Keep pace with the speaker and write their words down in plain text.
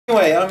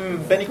Anyway, I'm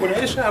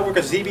Cornelissen, I work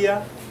at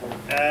Xebia,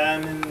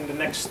 and in the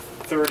next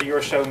 30 or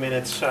so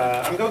minutes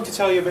I'm going to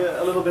tell you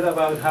a little bit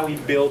about how we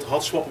build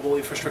hot-swappable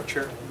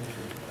infrastructure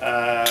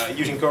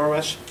using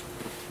CoreOS.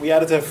 We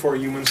added that for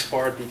humans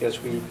part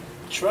because we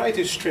try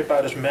to strip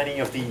out as many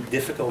of the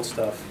difficult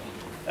stuff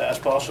as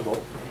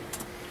possible.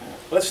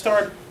 Let's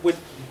start with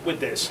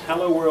this.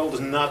 Hello World is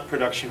not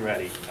production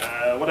ready.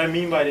 What I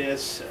mean by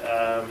this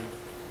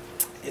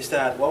is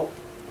that, well,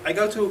 I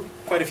go to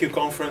quite a few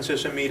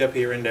conferences and meet up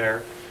here and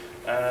there.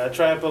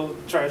 Try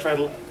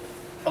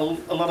a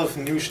lot of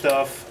new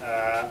stuff,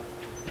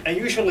 and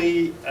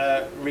usually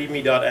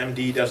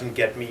readme.md doesn't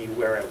get me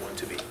where I want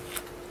to be.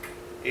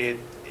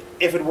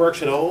 If it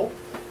works at all,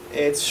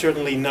 it's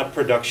certainly not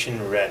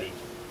production ready.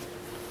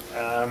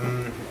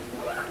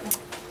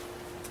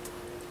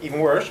 Even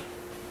worse,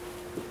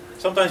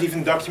 sometimes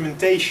even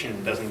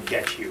documentation doesn't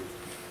get you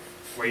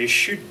where you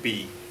should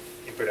be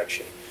in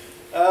production.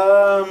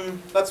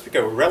 Let's pick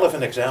a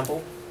relevant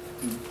example.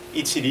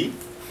 etcd.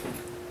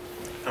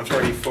 I'm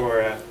sorry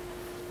for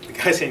the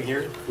guys in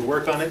here who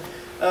worked on it.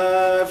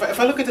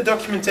 If I look at the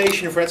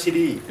documentation for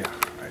etcd,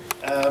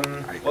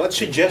 well, it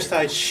suggests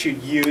I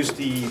should use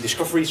the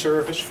discovery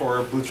service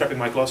for bootstrapping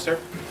my cluster.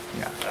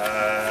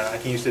 I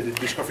can use the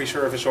discovery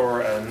service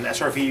or an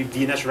SRV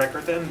DNS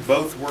record, and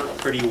both work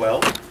pretty well,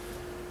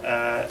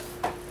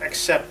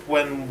 except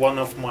when one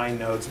of my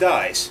nodes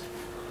dies,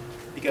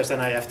 because then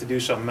I have to do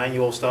some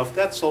manual stuff.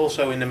 That's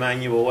also in the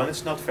manual, and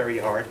it's not very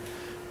hard,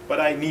 but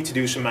I need to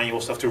do some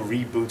manual stuff to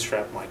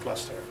rebootstrap my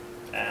cluster.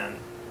 And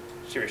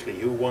seriously,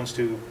 who wants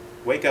to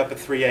wake up at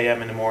 3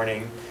 AM in the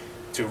morning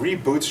to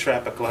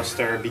rebootstrap a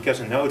cluster because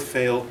a node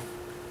failed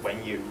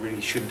when you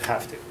really shouldn't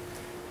have to?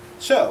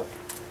 So,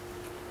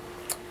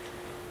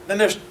 then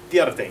there's the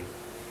other thing.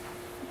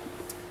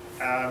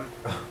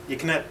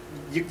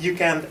 You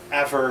can't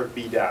ever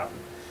be down.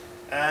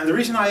 And the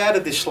reason I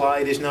added this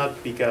slide is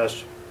not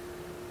because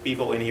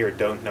people in here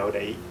don't know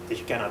that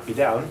you cannot be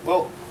down.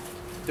 Well,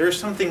 there's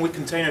something with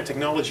container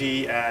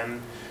technology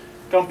and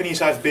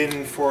companies I've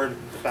been for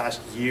the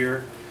past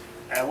year.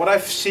 What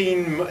I've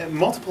seen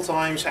multiple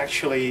times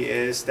actually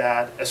is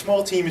that a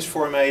small team is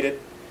formatted,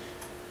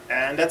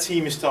 and that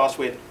team is tasked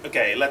with,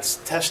 okay, let's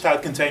test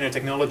out container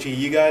technology.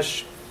 You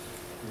guys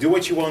do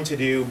what you want to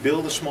do,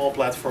 build a small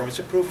platform, it's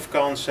a proof of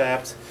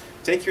concept,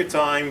 take your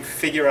time,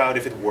 figure out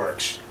if it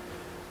works.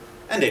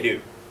 And they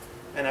do.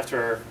 And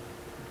after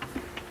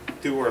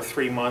 2 or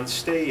 3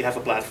 months, they have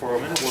a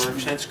platform and it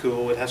works and it's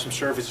cool. It has some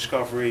service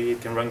discovery,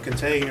 it can run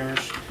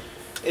containers,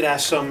 it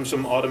has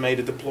some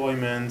automated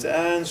deployment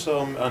and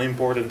some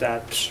unimportant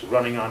apps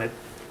running on it.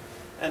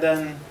 And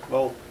then,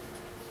 well,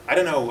 I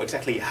don't know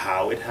exactly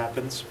how it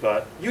happens,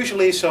 but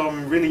usually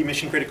some really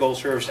mission critical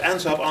service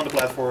ends up on the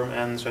platform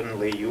and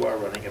suddenly you are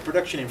running a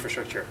production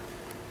infrastructure.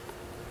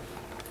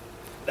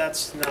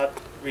 That's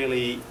not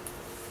really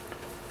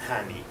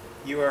handy.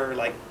 You are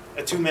like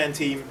a two-man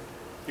team.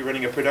 You're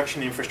running a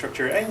production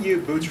infrastructure and you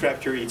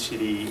bootstrap your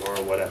etcd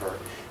or whatever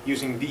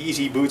using the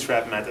easy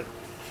bootstrap method.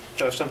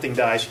 So if something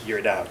dies,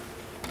 you're down.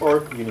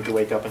 Or you need to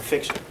wake up and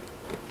fix it.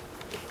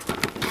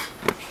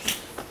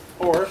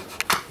 Or,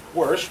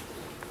 worse,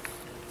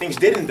 things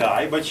didn't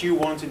die, but you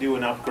want to do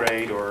an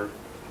upgrade or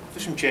do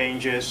some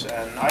changes,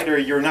 and either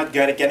you're not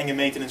getting a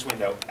maintenance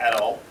window at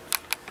all,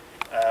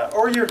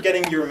 or you're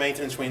getting your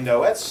maintenance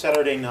window at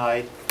Saturday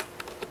night,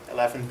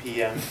 11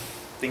 PM,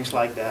 things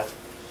like that.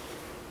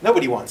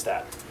 Nobody wants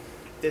that.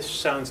 This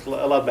sounds a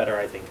lot better,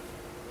 I think.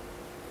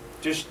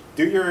 Just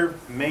do your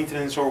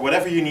maintenance or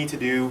whatever you need to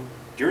do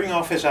during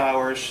office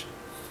hours,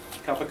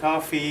 cup of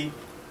coffee,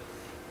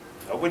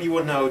 nobody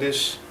will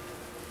notice,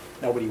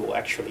 nobody will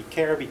actually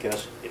care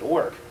because it'll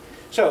work.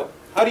 So,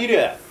 how do you do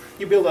that?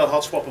 You build a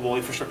hot-swappable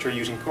infrastructure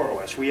using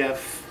CoreOS. We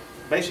have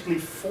basically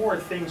 4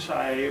 things that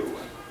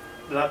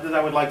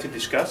I would like to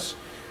discuss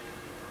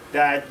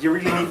that you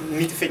really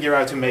need to figure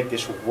out to make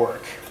this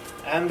work.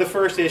 And the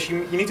first is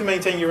you need to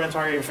maintain your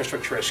entire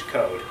infrastructure as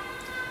code.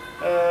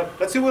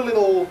 Let's do a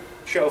little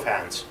show of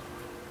hands.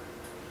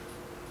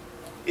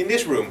 In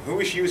this room, who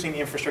is using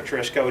infrastructure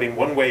as code in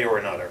one way or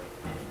another?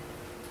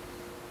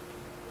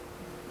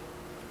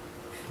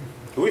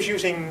 Who is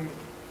using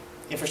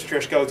infrastructure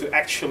as code to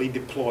actually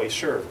deploy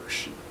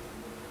servers?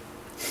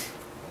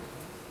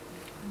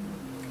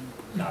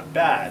 Not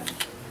bad.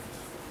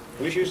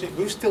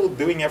 Who's still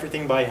doing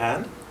everything by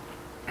hand?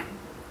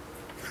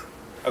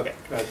 Okay.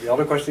 The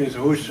other question is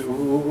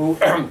who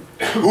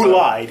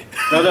lied?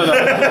 No. The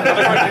other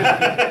question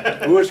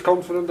is, who is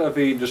confident that if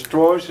he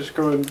destroys his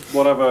current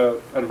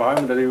whatever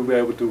environment that he will be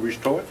able to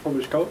restore it from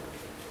his code?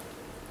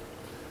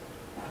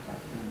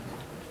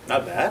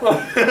 Not bad.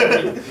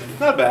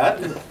 Not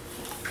bad.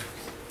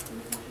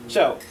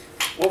 So,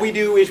 what we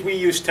do is we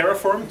use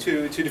Terraform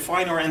to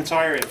define our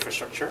entire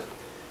infrastructure.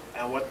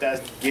 And what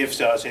that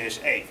gives us is,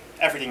 hey,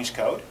 everything is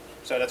code,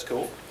 so that's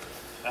cool.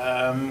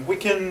 We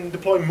can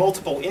deploy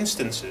multiple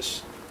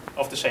instances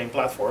of the same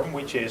platform,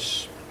 which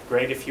is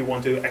great if you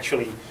want to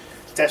actually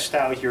test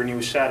out your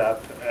new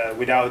setup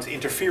without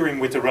interfering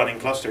with the running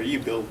cluster. You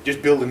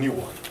just build a new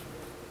one.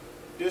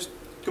 Just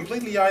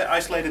completely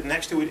isolated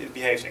next to it, it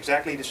behaves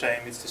exactly the same,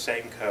 it's the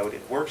same code,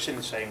 it works in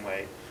the same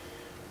way.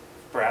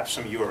 Perhaps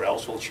some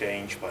URLs will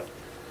change, but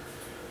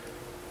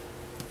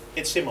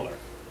it's similar.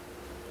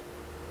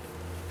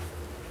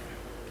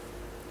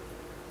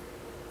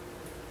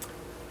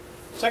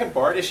 Second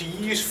part is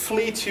you use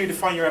Fleet to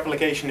define your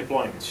application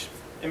deployments.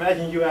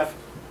 Imagine you have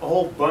a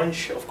whole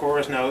bunch of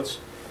CoreOS nodes.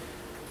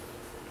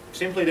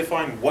 Simply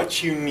define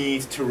what you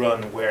need to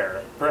run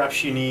where.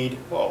 Perhaps you need,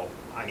 well,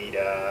 I need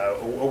a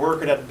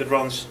worker that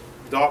runs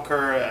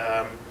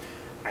Docker.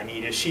 I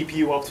need a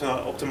CPU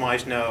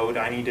optimized node.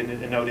 I need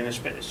a node in a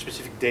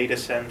specific data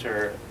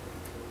center,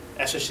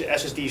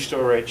 SSD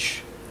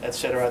storage,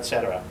 etc.,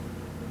 etc.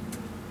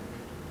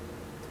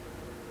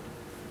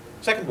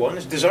 Second one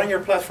is design your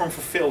platform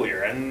for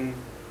failure, and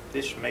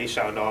this may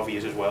sound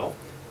obvious as well,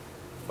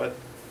 but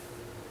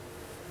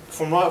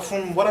from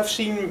what I've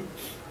seen,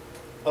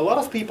 a lot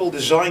of people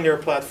design their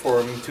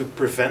platform to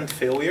prevent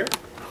failure.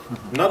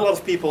 Not a lot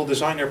of people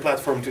design their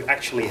platform to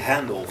actually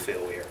handle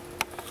failure.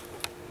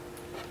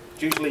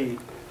 It's usually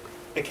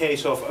a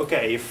case of,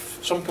 okay, if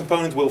some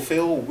component will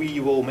fail, we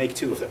will make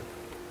 2 of them.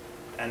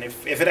 And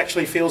if it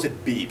actually fails,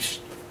 it beeps,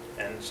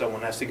 and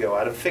someone has to go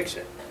out and fix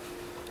it.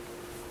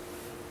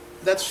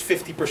 That's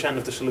 50%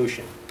 of the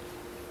solution.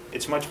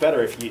 It's much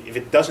better if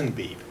it doesn't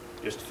beep,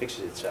 just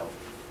fixes itself.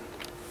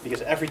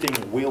 Because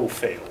everything will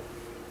fail.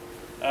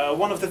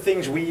 One of the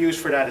things we use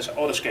for that is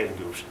auto-scaling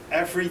groups.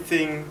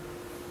 Everything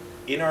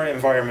in our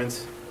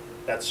environment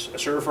that's a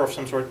server of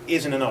some sort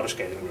is in an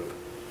auto-scaling group.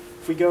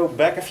 If we go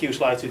back a few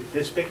slides to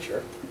this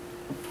picture,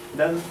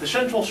 then the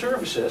central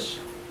services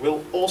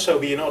will also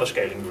be an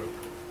auto-scaling group.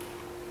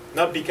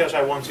 Not because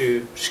I want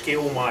to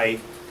scale my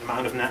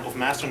amount of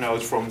master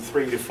nodes from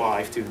 3 to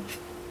 5 to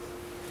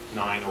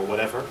 9 or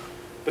whatever,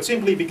 but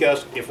simply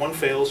because if one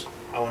fails,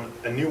 I want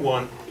a new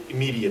one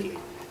immediately,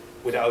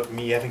 without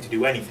me having to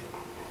do anything.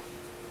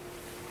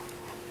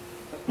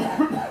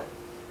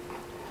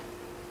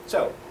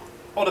 So,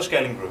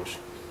 auto-scaling groups.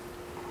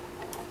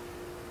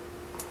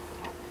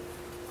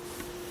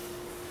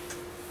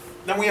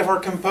 Then we have our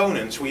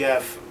components. We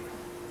have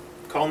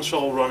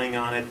console running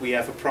on it, we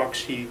have a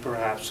proxy,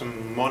 perhaps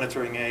some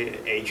monitoring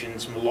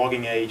agent, some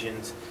logging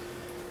agent,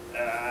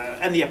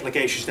 and the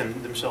applications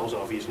themselves,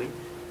 obviously.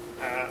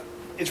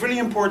 It's really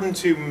important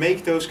to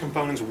make those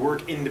components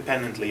work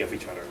independently of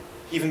each other,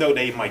 even though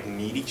they might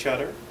need each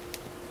other.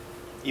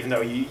 Even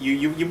though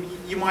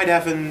you might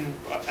have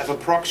a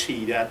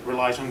proxy that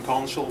relies on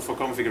console for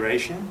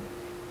configuration,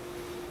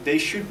 they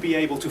should be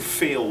able to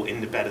fail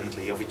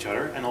independently of each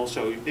other, and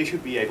also they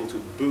should be able to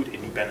boot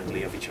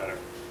independently of each other.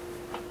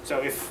 So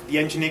if the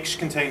Nginx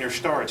container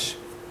starts,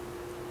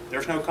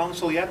 there's no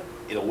console yet,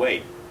 it'll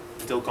wait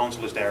until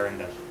console is there and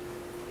then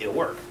it'll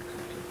work.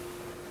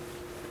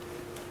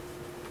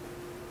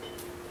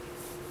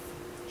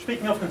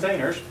 Speaking of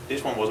containers,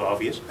 this one was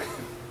obvious.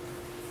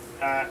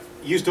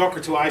 Use Docker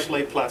to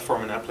isolate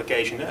platform and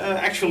application.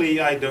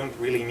 Actually, I don't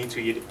really need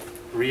to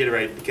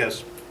reiterate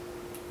because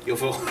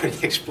you've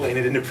already explained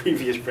it in the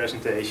previous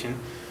presentation.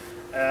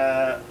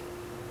 The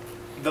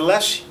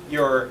less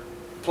your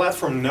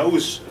platform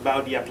knows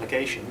about the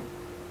application,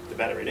 the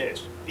better it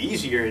is. The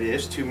easier it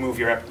is to move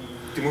your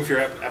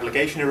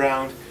application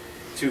around,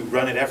 to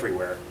run it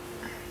everywhere,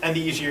 and the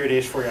easier it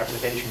is for your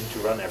application to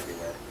run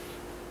everywhere.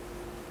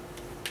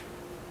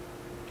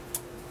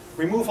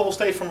 Remove all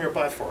state from your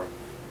platform.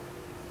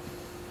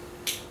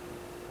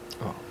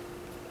 Oh.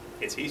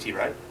 It's easy,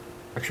 right?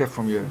 Except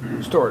from your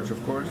storage,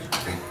 of course.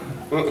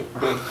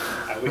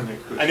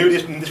 I knew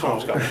this one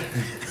was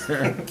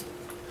coming.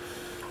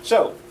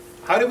 So,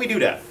 how do we do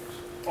that?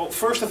 Well,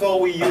 first of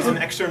all, we use an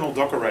external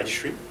Docker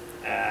registry,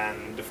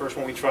 and the first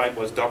one we tried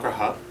was Docker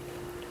Hub,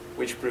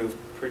 which proved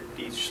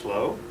pretty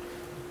slow.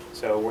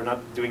 So we're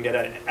not doing that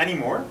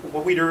anymore.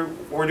 What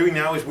we're doing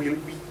now is we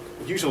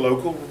use a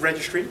local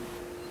registry.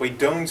 We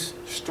don't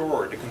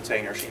store the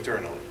containers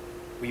internally.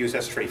 We use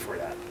S3 for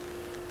that.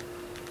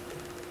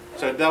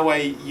 So that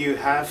way you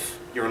have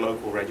your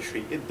local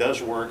registry. It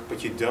does work,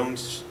 but you don't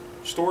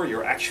store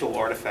your actual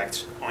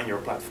artifacts on your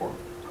platform.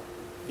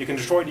 You can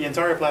destroy the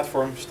entire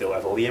platform, still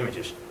have all the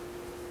images.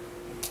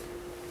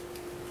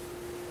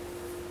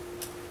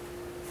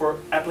 For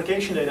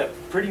application data,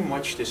 pretty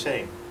much the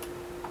same.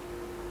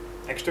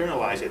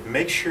 Externalize it.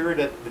 Make sure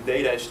that the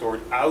data is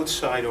stored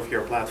outside of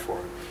your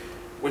platform,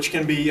 which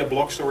can be a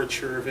block storage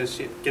service.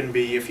 It can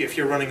be, if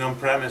you're running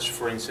on-premise,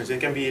 for instance, it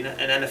can be an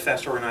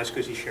NFS or a nice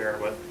SCSI share.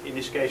 But in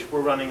this case,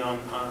 we're running on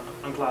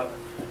a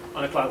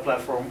cloud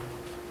platform.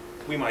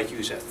 We might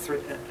use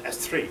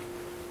S3.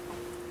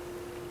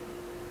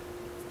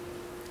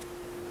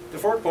 The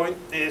fourth point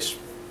is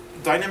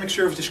dynamic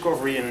service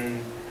discovery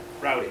and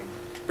routing.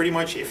 Pretty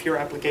much, if your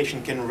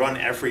application can run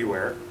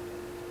everywhere,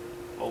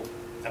 well,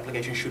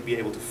 applications should be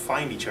able to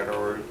find each other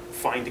or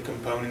find the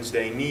components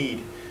they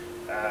need.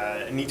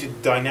 Need to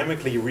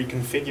dynamically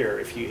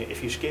reconfigure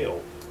if you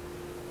scale.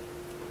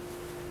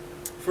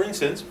 For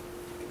instance,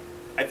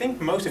 I think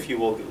most of you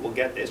will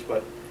get this,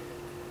 but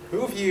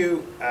who of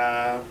you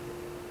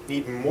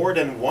need more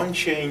than one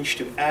change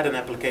to add an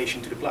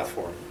application to the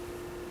platform?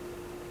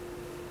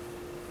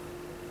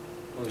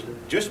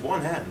 Just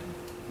one hand.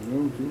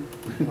 No, two.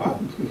 Oh,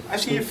 I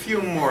see a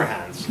few more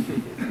hands.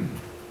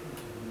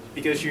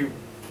 Because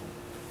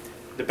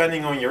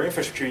depending on your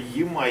infrastructure,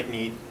 you might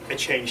need a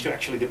change to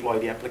actually deploy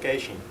the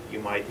application. You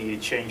might need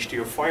a change to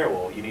your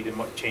firewall. You need a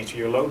change to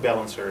your load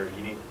balancer.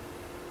 You need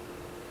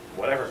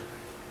whatever.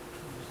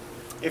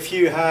 If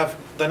you have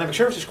dynamic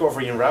service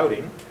discovery and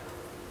routing,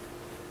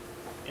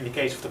 in the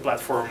case of the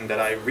platform that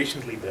I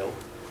recently built,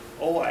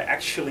 all I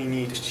actually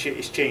need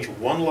is change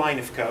one line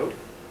of code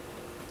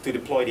to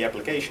deploy the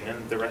application,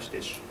 and the rest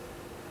is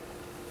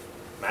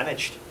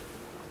managed.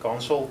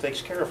 Console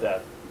takes care of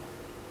that.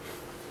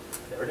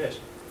 There it is.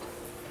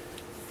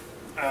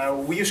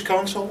 We use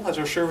console as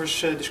our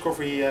service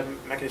discovery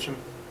mechanism,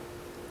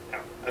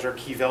 as our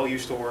key value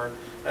store.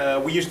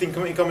 We use it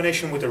in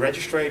combination with the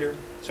registrator,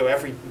 so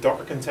every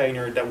Docker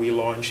container that we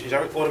launch is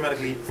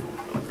automatically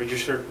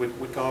registered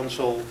with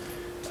console.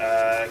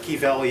 Key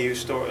value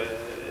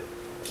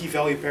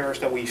pairs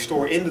that we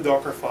store in the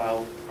Docker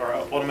file are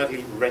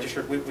automatically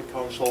registered with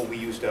console. We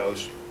use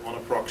those on a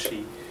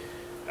proxy.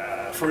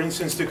 For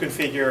instance, to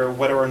configure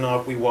whether or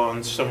not we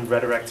want some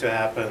redirect to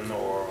happen,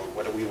 or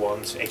whether we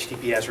want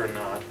HTTPS or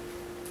not.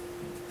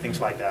 Things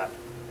like that.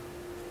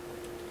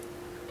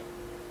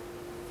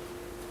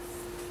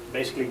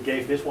 Basically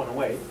gave this one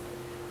away.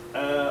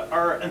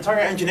 Our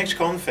entire Nginx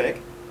config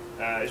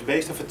is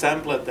based off a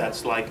template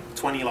that's like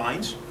 20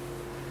 lines.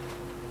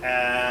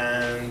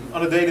 And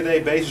on a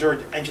day-to-day basis, our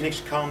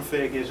Nginx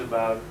config is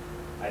about,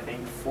 I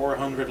think,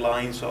 400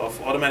 lines of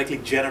automatically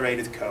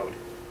generated code.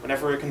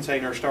 Whenever a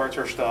container starts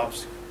or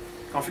stops,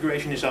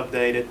 configuration is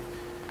updated.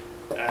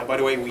 By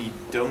the way, we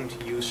don't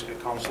use a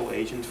console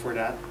agent for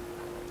that.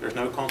 There's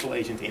no console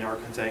agent in our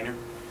container.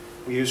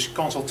 We use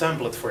console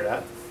template for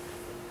that.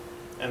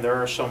 And there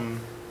are some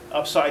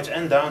upsides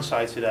and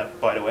downsides to that,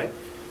 by the way.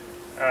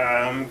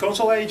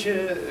 Console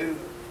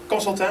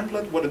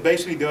template, what it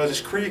basically does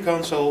is create a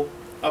console,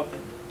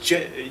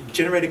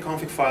 generate a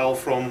config file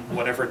from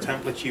whatever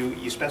template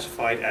you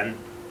specified, and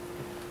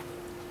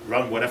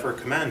run whatever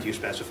command you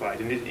specified.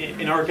 And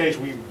in our case,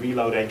 we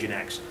reload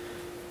Nginx.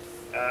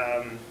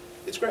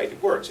 It's great, it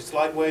works, it's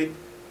lightweight.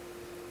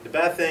 The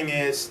bad thing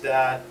is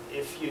that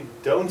if you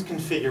don't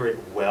configure it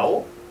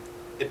well,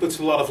 it puts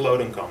a lot of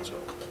load on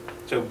console.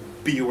 So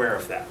be aware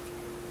of that.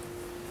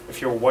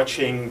 If you're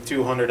watching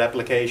 200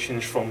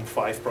 applications from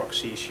 5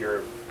 proxies,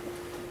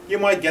 you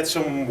might get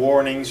some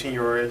warnings in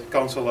your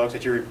console logs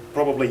that you're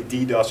probably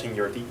DDoSing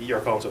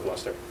your console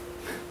cluster.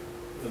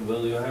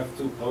 Will you have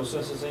 2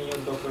 processes in your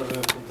Docker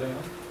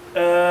container?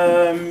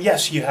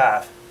 Yes, you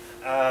have.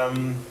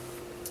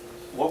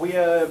 What we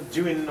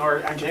do in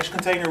our Nginx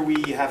container,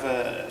 we have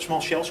a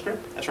small shell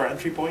script as our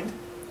entry point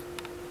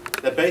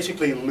that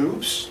basically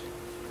loops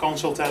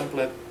console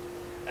template,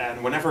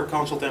 and whenever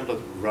console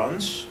template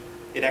runs,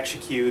 it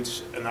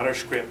executes another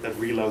script that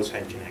reloads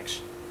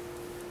Nginx.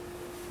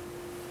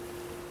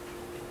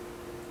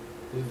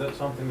 Is that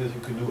something that you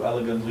could do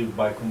elegantly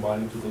by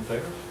combining 2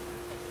 containers?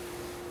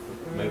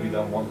 Maybe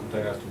then one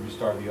container has to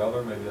restart the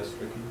other, maybe that's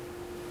tricky.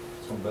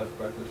 Some best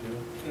practice here.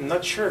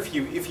 Not sure if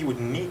you would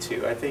need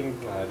to. I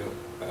think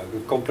A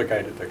bit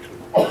complicated actually.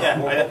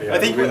 I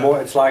think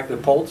more, it's like the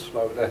pods.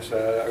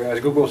 As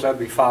Google said,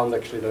 we found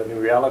actually that in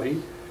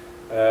reality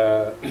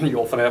you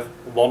often have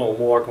one or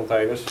more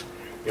containers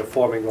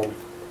forming on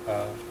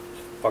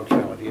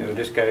functionality. And in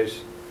this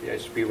case, the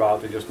HTTP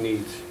router just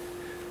needs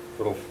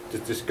sort of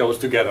this goes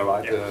together,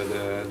 right? Yeah.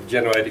 The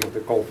generating of the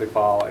config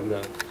file and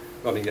the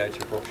running the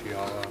HTTP proxy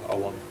are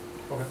one.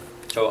 Okay.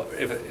 So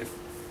if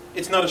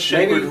it's not a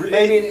sacred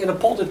maybe in a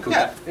pod it could.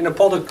 Yeah. In a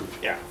pod it could.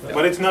 Yeah,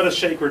 but it's not a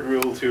sacred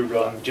rule to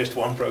run just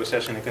one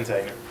process in a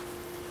container.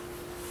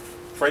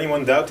 For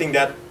anyone doubting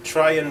that,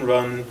 try and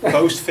run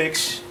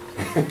postfix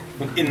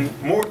in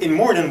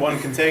more than one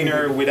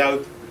container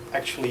without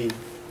actually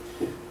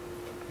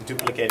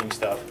duplicating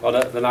stuff.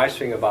 Well, the nice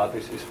thing about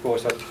this is, of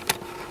course, that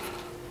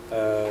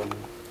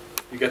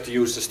you get to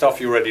use the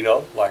stuff you already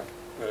know, like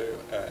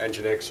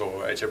Nginx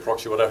or HA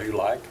proxy, whatever you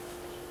like,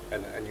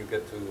 and you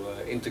get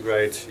to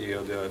integrate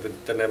the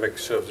dynamic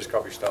service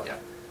discovery stuff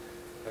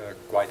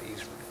quite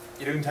easily.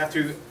 You don't have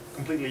to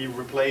completely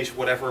replace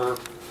whatever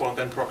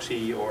front-end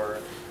proxy or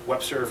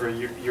web server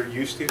you're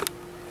used to.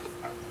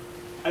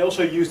 I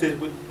also used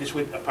this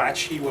with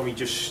Apache when we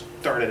just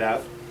started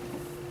out.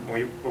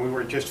 When we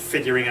were just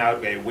figuring out,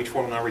 okay, which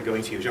one are we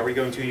going to use? Are we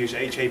going to use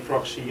HA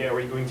proxy? Are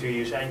we going to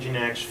use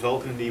Nginx,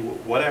 Vulkan,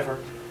 whatever?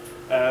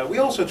 We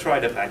also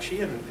tried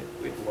Apache and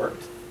it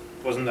worked.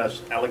 It wasn't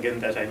as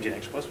elegant as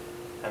Nginx was,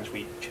 hence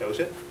we chose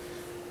it.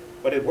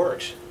 But it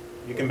works.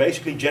 You can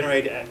basically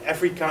generate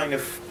every kind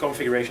of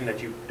configuration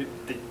that you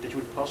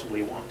would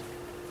possibly want.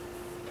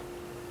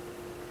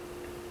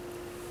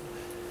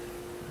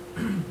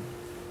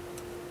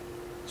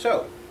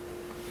 So,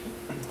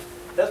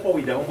 that's what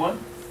we don't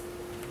want.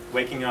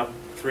 Waking up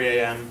 3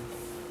 AM,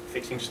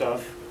 fixing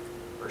stuff,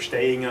 or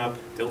staying up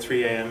till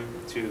 3 AM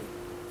to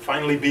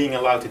finally being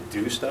allowed to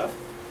do stuff.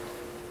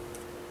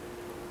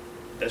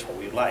 That's what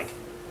we'd like.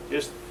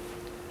 Just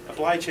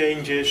apply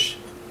changes,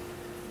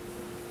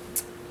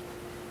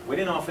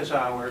 within office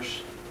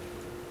hours,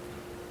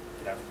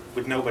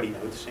 with nobody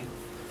noticing.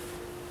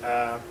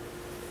 And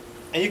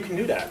you can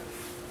do that.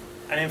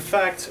 And in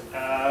fact,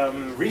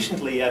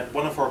 recently at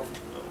one of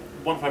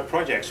our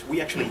projects,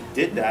 we actually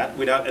did that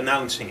without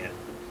announcing it.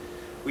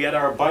 We had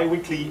our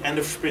bi-weekly end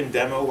of sprint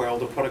demo where all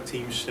the product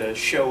teams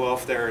show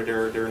off their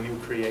new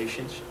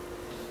creations.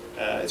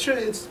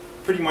 It's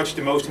pretty much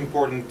the most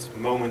important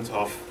moment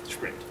of the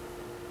sprint.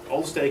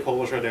 All the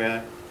stakeholders are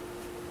there.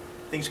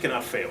 Things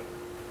cannot fail.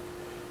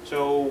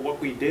 So what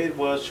we did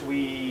was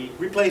we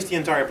replaced the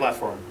entire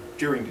platform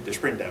during the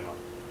sprint demo.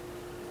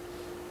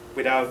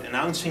 Without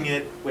announcing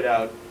it,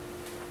 without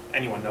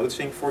anyone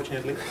noticing,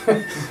 fortunately.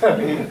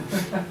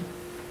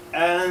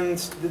 And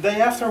the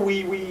day after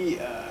we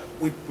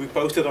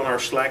posted on our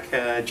Slack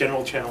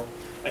general channel,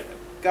 like,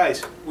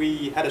 guys,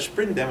 we had a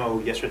sprint demo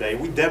yesterday.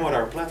 We demoed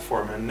our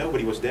platform and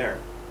nobody was there.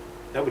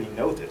 Nobody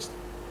noticed.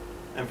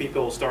 And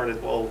people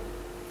started, well,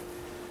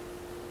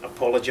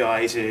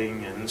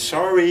 apologizing and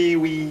sorry,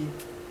 we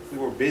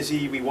were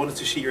busy, we wanted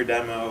to see your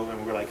demo,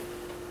 and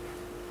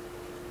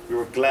we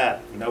were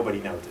glad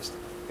nobody noticed.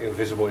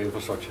 Invisible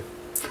infrastructure.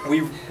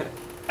 We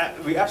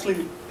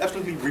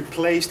absolutely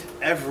replaced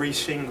every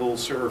single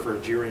server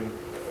during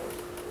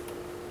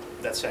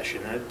that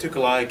session, and it took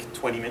like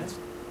 20 minutes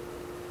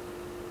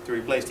to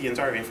replace the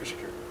entire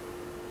infrastructure.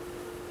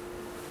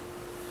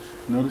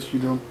 Notice you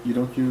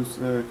don't use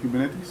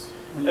Kubernetes?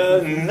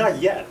 Not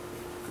yet.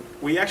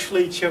 We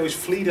actually chose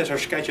Fleet as our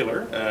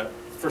scheduler.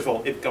 First of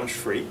all, it comes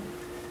free,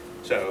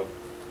 so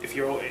if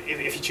you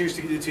choose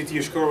to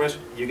use CoreOS,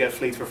 you get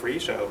Fleet for free.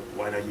 So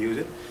why not use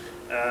it?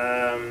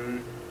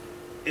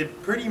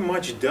 It pretty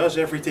much does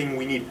everything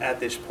we need at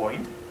this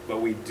point, but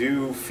we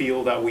do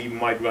feel that we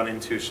might run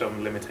into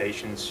some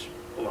limitations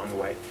along the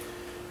way.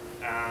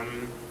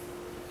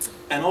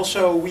 And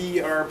also we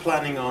are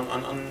planning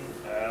on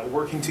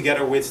working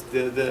together with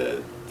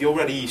the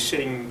already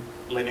sitting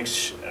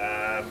Linux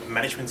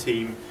management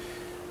team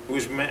who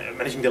is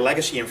managing the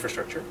legacy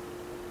infrastructure.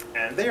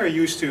 And they are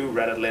used to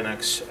Red Hat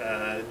Linux.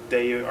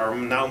 They are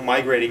now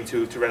migrating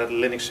to Red Hat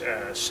Linux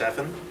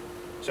 7.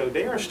 So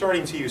they are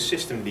starting to use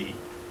systemd.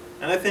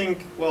 And I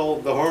think, well,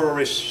 the horror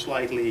is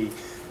slightly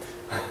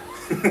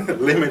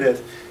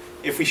limited.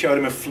 If we show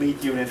them a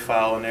Fleet unit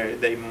file and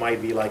they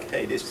might be like,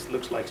 hey, this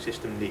looks like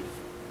systemd.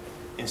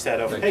 Instead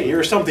of, hey,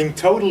 here's something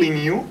totally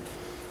new.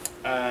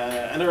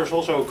 And there's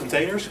also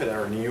containers that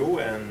are new,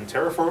 and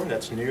Terraform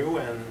that's new,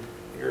 and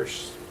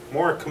there's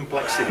more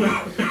complexity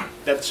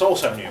that's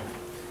also new.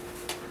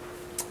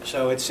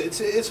 So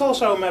it's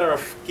also a matter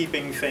of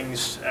keeping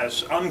things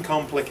as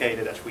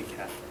uncomplicated as we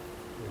can.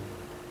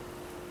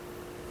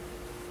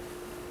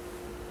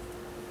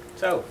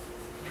 So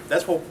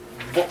that's what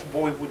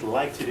we would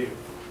like to do.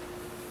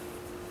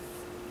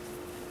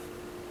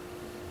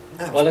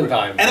 Well in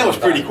time. And it was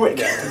pretty quick.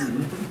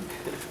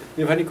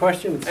 You have any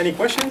questions? Any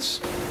questions?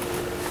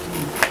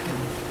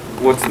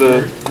 What's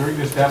the... During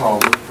this demo,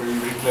 where you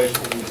replaced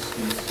all these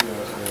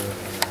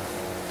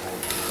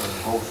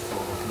hosts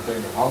or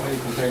containers, how many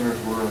containers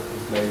were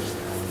replaced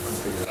and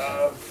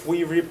configured?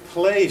 We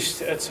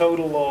replaced a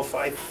total of,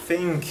 I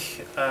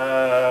think,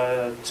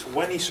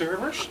 20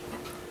 servers.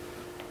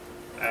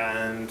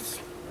 And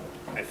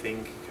I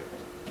think,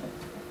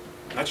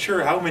 not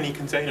sure how many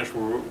containers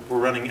were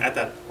running at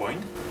that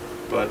point,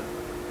 but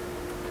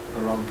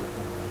Around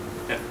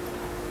yeah.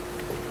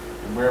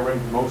 And where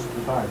went most of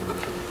the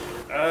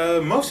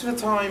time? Most of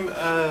the time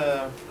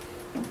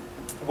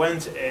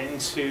went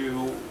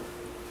into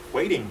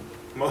waiting.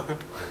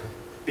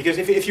 Because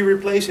if you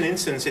replace an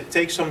instance, it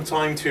takes some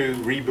time to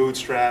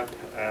rebootstrap.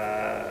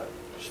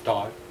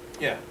 Start.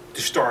 Yeah,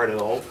 to start it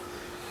all.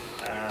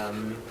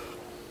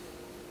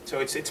 So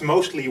it's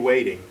mostly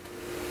waiting.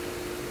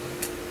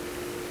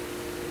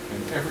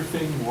 And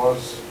everything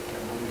was,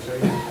 how do you say,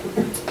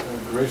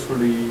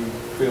 gracefully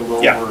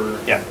filled Yeah, over?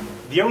 yeah.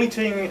 The only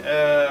thing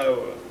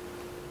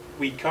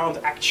we can't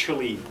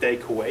actually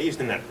take away is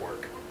the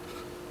network.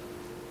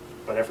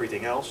 But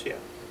everything else, yeah.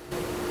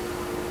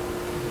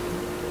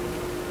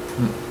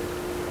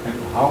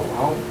 And how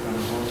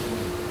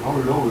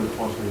loaded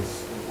was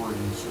this, were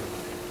these?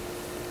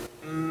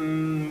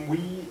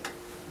 We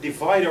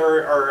divide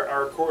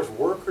our course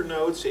worker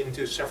nodes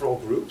into several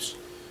groups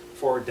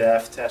for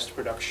dev, test,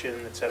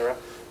 production, etc.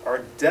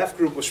 Our dev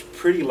group was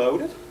pretty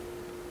loaded.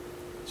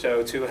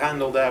 So to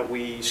handle that,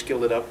 we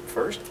skilled it up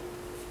first.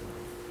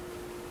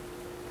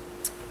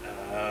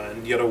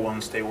 And the other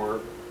ones, they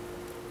were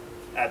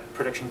at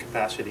production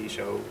capacity,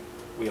 so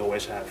we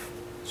always have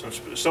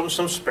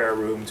some spare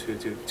room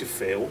to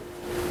fail.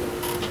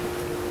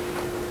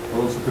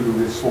 Also to do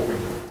this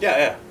swapping.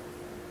 Yeah.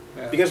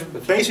 Because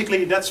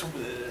basically that's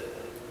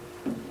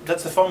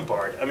the fun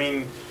part. I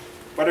mean,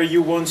 whether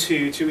you want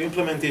to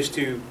implement this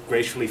to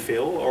gracefully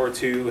fail or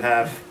to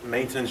have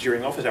maintenance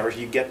during office hours,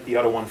 you get the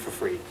other one for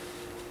free.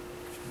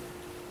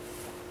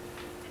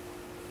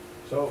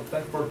 So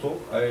thanks for the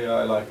talk.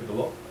 I like it a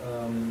lot.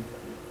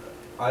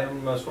 I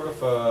am sort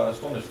of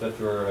astonished that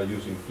you're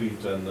using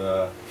Fleet and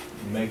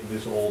make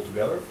this all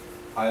together.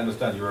 I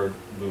understand you're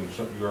doing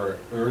you're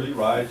early,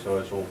 right? So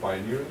it's all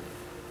pioneering.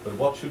 But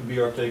what should be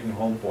our taking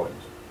home point?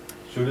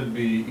 Should it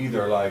be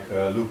either like,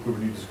 look,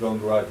 Kubernetes is going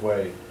the right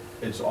way,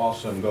 it's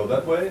awesome, go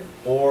that way,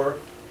 or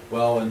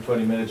well, in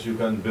 20 minutes you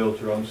can build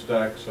your own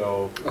stack,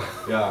 so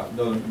yeah,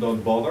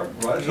 don't bother,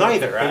 right?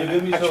 Neither. Can you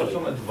give me actually.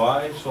 some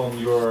advice on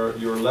your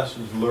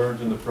lessons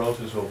learned in the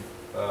process of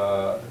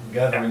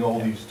gathering all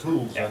these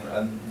tools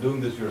and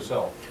doing this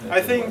yourself?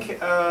 I think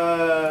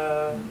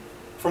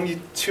from the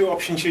two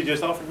options you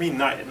just offered me,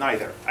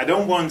 neither. I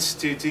don't want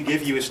to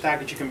give you a stack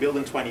that you can build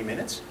in 20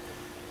 minutes.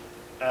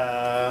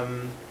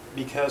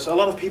 Because a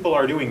lot of people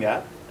are doing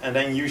that, and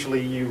then usually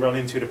you run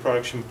into the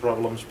production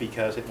problems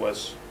because it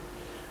was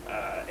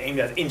aimed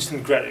at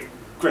instant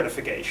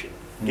gratification.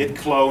 Git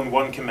clone,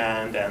 one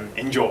command, and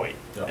enjoy.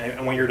 Yeah.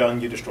 And when you're done,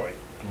 you destroy it.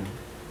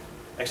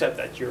 Except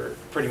that you're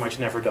pretty much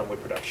never done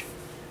with production.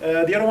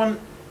 The other one,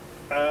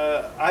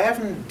 I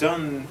haven't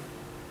done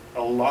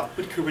a lot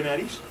with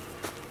Kubernetes.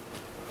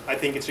 I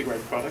think it's a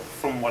great product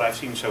from what I've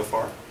seen so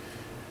far.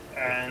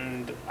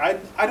 And I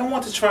don't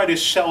want to try to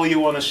sell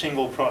you on a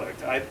single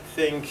product. I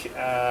think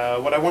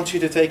what I want you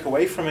to take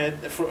away from it,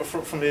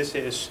 from this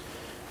is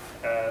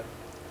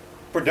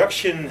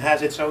production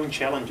has its own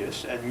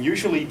challenges, and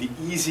usually the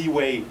easy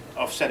way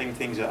of setting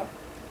things up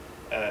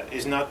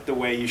is not the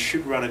way you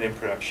should run it in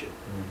production.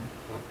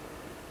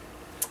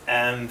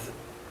 And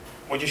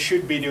what you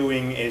should be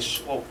doing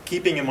is, well,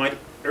 keeping in mind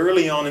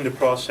early on in the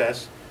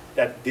process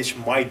that this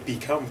might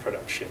become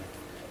production.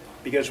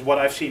 Because what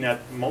I've seen at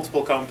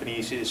multiple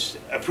companies is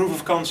a proof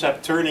of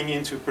concept turning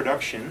into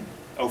production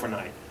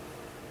overnight.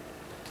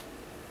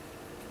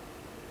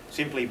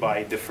 Simply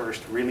by the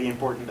first really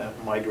important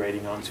app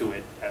migrating onto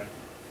it, and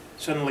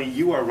suddenly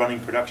you are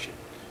running production.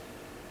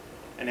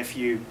 And if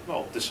you,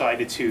 well,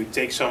 decided to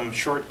take some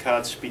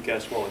shortcuts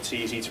because, well, it's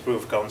easy, it's a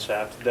proof of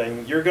concept,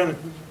 then you're going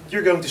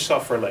to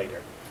suffer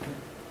later.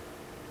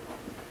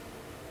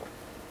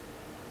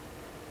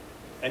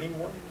 Any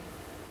more?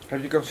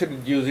 Have you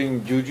considered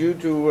using Juju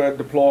to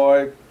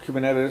deploy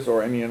Kubernetes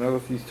or any other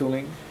of these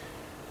tooling?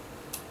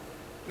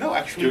 No,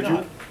 actually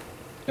not.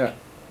 Yeah.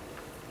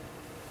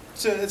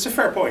 It's a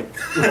fair point.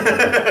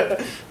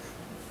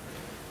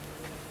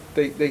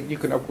 You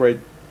can upgrade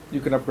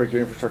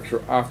your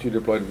infrastructure after you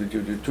deploy it with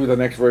Juju to the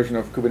next version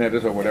of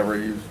Kubernetes or whatever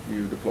you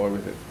deploy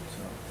with it.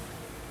 So.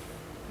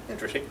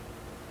 Interesting.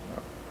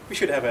 We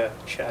should have a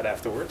chat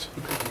afterwards.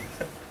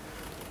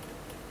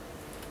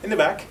 In the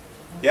back.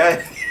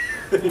 Yeah.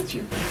 It's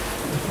you.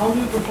 How do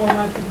you perform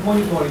active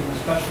monitoring,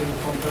 especially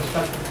from the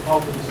perspective of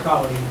auto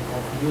discovery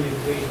of newly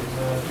created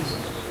pieces?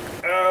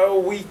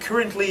 We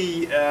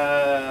currently,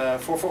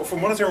 for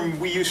monitoring,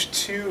 we use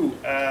two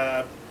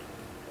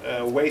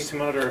ways to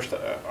monitor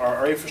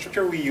our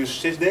infrastructure. We use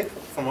sysdig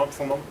from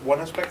one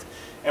aspect,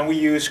 and we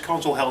use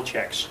console health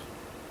checks.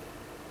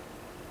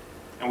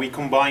 And we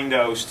combine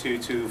those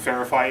to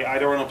verify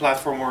either on a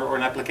platform or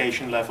an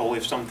application level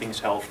if something's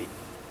healthy.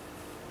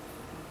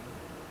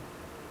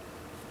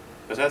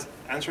 Does that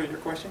answer your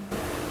question?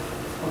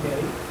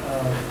 Okay.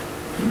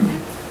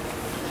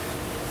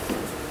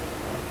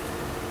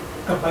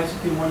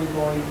 Capacity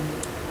monitoring.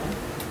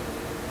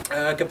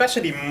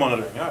 Capacity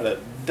monitoring,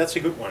 that's a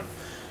good one.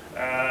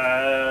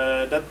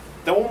 That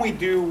one we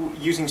do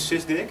using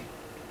sysdig,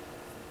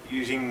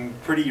 using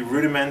pretty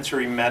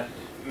rudimentary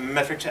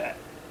metrics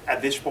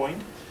at this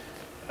point.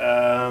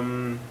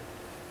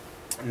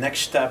 Next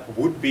step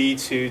would be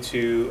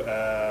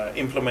to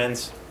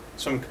implement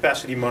some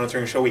capacity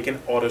monitoring so we can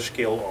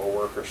auto-scale our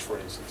workers, for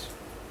instance.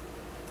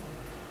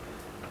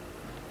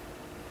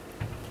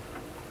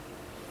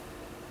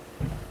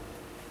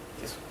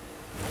 Yes.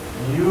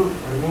 When you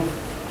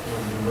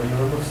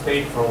remove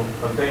state from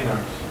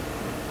containers,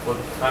 what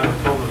kind of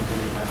problems do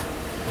you have?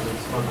 Because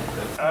it's not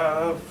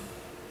that.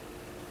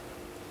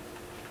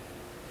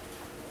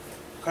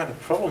 What kind of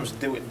problems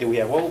do we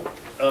have? Well,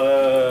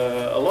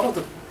 a lot of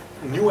the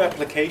new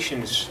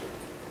applications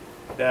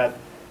that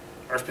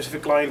our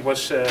specific client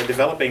was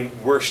developing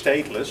were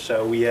stateless,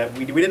 so we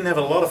didn't have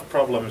a lot of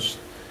problems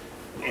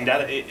in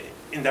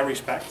that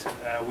respect.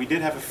 We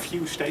did have a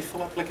few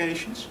stateful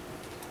applications,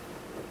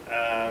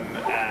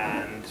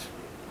 and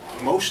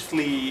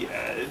mostly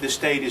the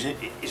state is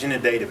in a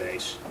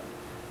database,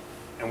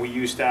 and we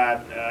used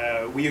that.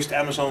 We used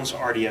Amazon's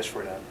RDS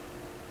for that,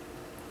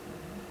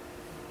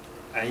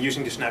 and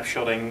using the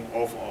snapshotting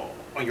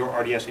on your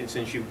RDS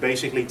instance, you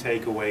basically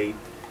take away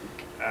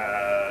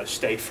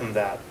state from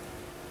that.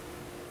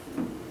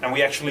 And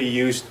we actually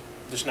used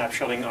the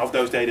snapshotting of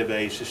those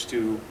databases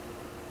to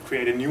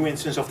create a new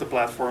instance of the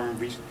platform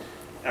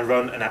and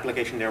run an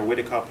application there with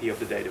a copy of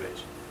the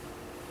database.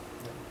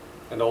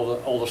 And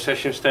all the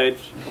session state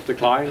of the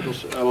client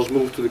was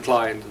moved to the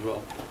client as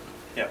well.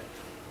 Yeah.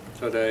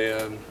 So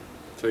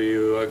so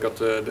you got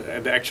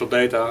the actual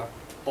data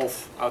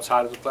off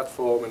outside of the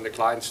platform and the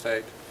client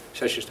state,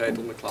 session state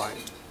on the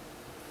client.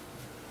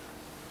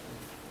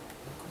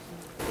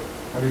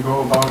 How do you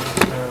go about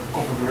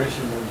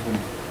configuration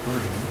management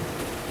versioning?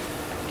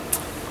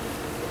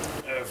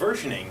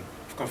 Versioning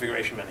of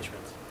configuration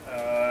management.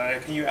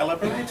 Can you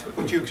elaborate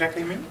what you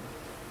exactly mean?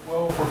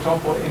 Well, for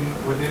example,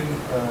 within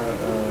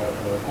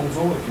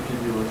console, if you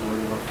give your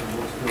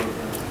what's your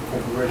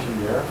configuration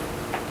there,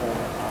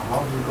 how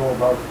do you go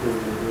about the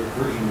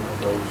version of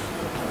those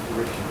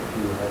configurations? If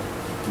you have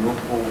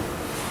multiple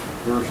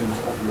versions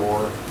of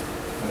your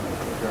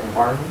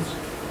environments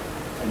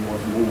and you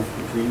want to move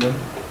between them?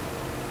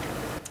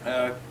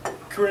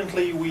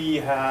 Currently, we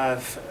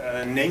have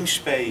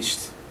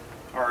namespaced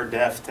our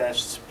dev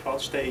tests,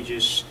 plot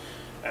stages,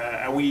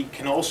 and we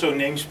can also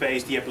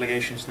namespace the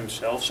applications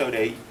themselves, so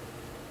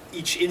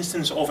each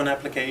instance of an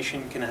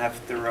application can have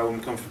their own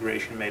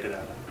configuration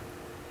metadata.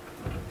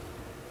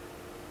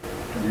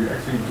 Can you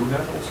actually do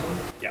that also?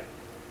 Yeah.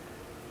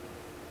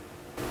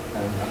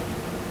 And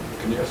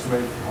can you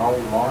estimate how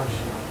large,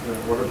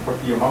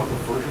 what the amount of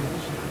versions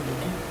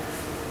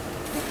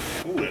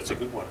is? Ooh, that's a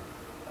good one.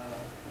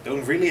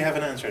 Don't really have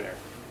an answer there.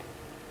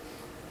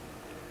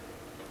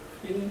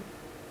 Feeling?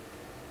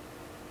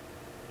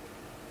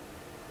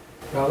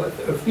 Well, a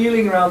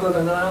feeling rather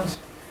than an answer.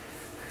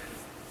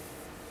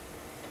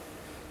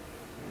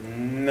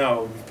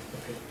 No.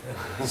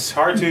 It's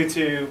hard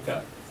to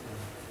Yeah.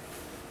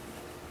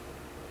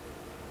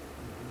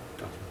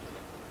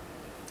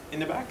 In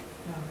the back?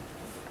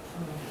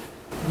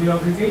 Do you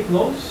aggregate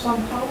loads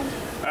somehow?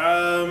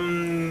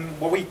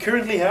 What we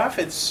currently have,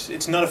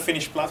 it's not a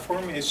finished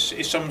platform, is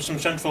some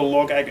central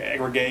log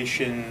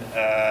aggregation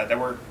that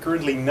we're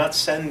currently not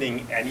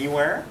sending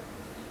anywhere,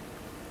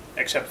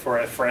 except for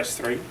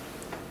S3.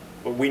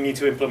 But we need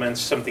to implement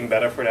something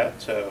better for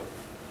that, so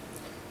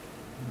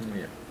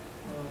Yeah.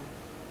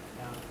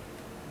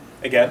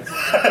 again.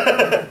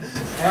 I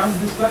asked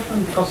this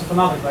question because of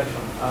another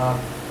question.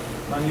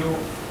 When you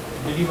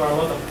deliver a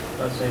lot of,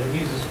 let's say,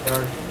 releases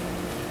per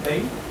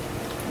day,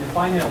 in the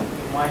final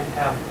you might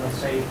have, let's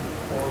say,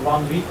 for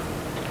 1 week,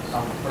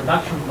 some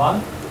production bug,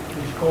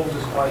 which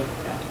causes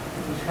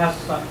which has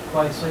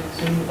quite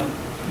significant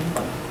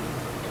impact.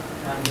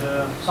 And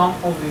some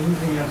of the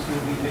engineers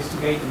will be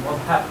investigating what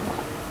happened.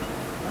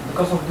 And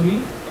because of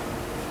delete,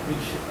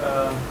 which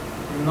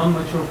in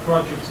non-mature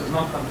projects is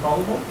not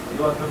controllable,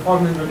 you are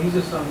performing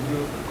releases and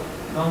you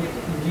don't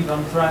indeed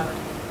on track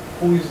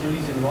who is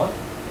releasing what.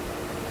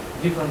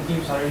 Different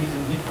teams are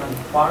releasing different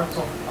parts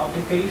of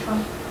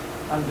application,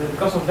 and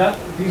because of that,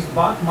 this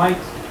bug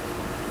might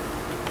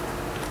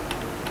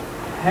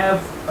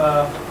have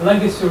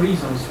legacy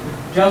reasons.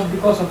 Just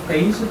because of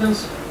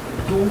coincidence,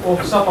 two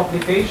of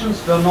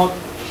sub-applications were not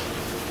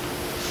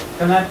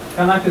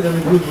connected in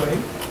a good way,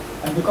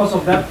 and because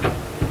of that,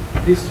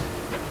 this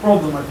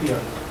problem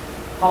appeared.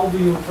 How do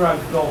you track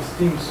those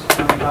things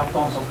when you have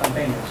tons of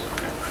containers?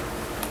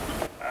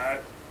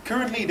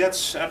 Currently,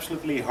 that's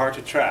absolutely hard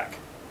to track.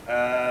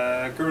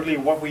 Currently,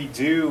 what we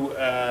do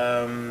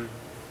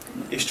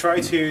is try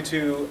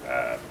to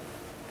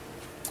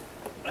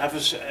have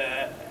us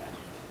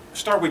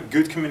start with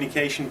good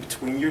communication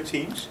between your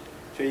teams,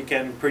 so you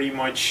can pretty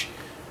much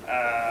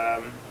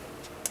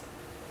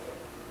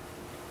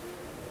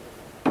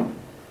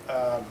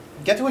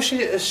get to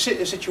a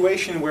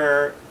situation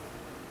where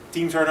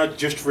teams are not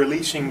just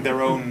releasing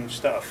their own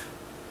stuff.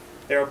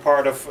 They are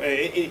part of,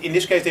 in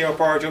this case, they are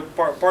part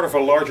of a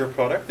larger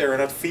product. They are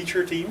not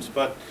feature teams,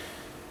 but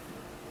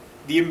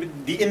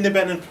the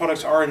independent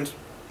products aren't,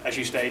 as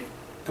you state,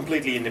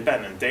 completely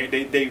independent.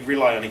 They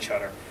rely on each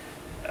other.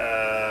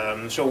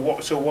 So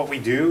what we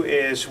do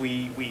is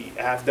we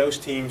have those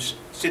teams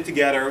sit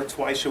together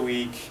twice a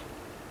week,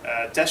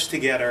 test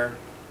together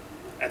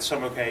at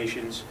some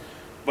occasions,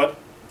 but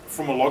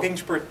from a logging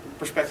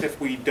perspective,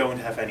 we don't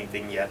have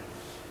anything yet.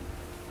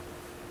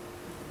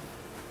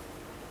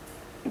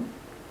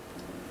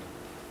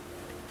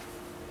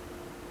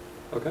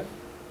 Okay,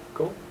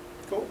 cool.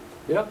 Cool.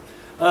 Yeah.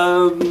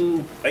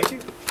 Thank you.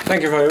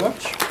 Thank you very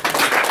much.